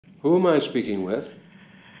Who am I speaking with?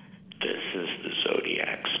 This is the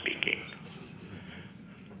Zodiac speaking.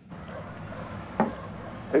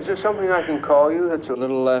 Is there something I can call you that's a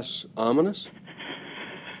little less ominous?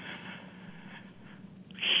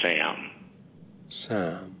 Sam.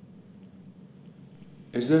 Sam.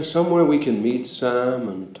 Is there somewhere we can meet Sam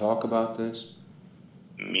and talk about this?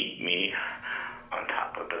 Meet me on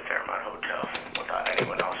top of the Fairmont Hotel without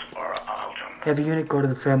anyone else, or I'll jump. Have a unit go to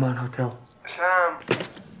the Fairmont Hotel. Sam.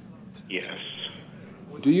 Yes.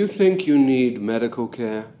 Do you think you need medical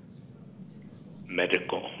care?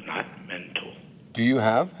 Medical, not mental. Do you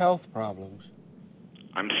have health problems?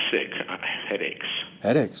 I'm sick. I have headaches.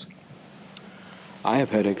 Headaches? I have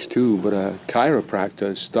headaches too, but a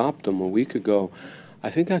chiropractor stopped them a week ago. I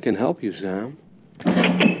think I can help you, Sam.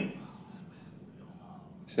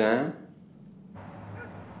 Sam?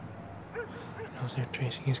 He knows they're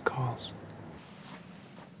tracing his calls.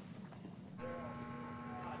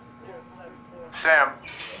 Sam.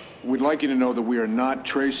 We'd like you to know that we are not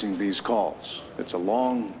tracing these calls. It's a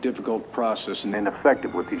long, difficult process and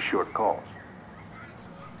ineffective with these short calls.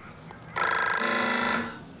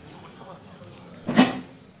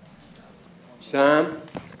 Sam?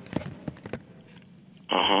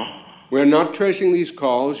 Uh-huh. We're not tracing these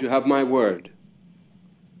calls. You have my word.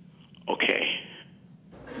 Okay.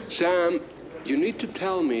 Sam, you need to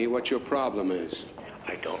tell me what your problem is.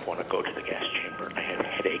 I don't want to go to the gas chamber. I have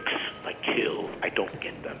headaches. Like kill. I don't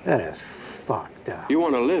get them. That is fucked up. You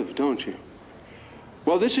want to live, don't you?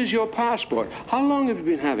 Well, this is your passport. How long have you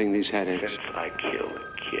been having these headaches? Since I killed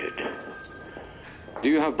a kid. Do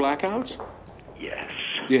you have blackouts? Yes.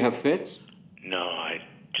 Do you have fits? No, I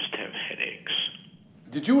just have headaches.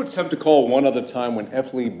 Did you attempt to call one other time when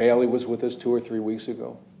F. Lee Bailey was with us 2 or 3 weeks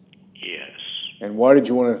ago? Yes. And why did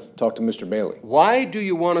you want to talk to Mr. Bailey? Why do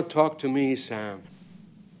you want to talk to me, Sam?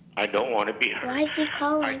 I don't want to be hurt. Why is he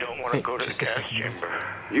calling? I don't want to go to the just a gas second, man. chamber.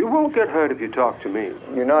 You won't get hurt if you talk to me.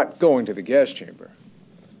 You're not going to the gas chamber.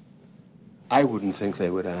 I wouldn't think they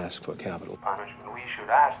would ask for capital punishment. We should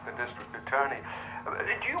ask the district attorney.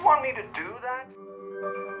 Do you want me to do that?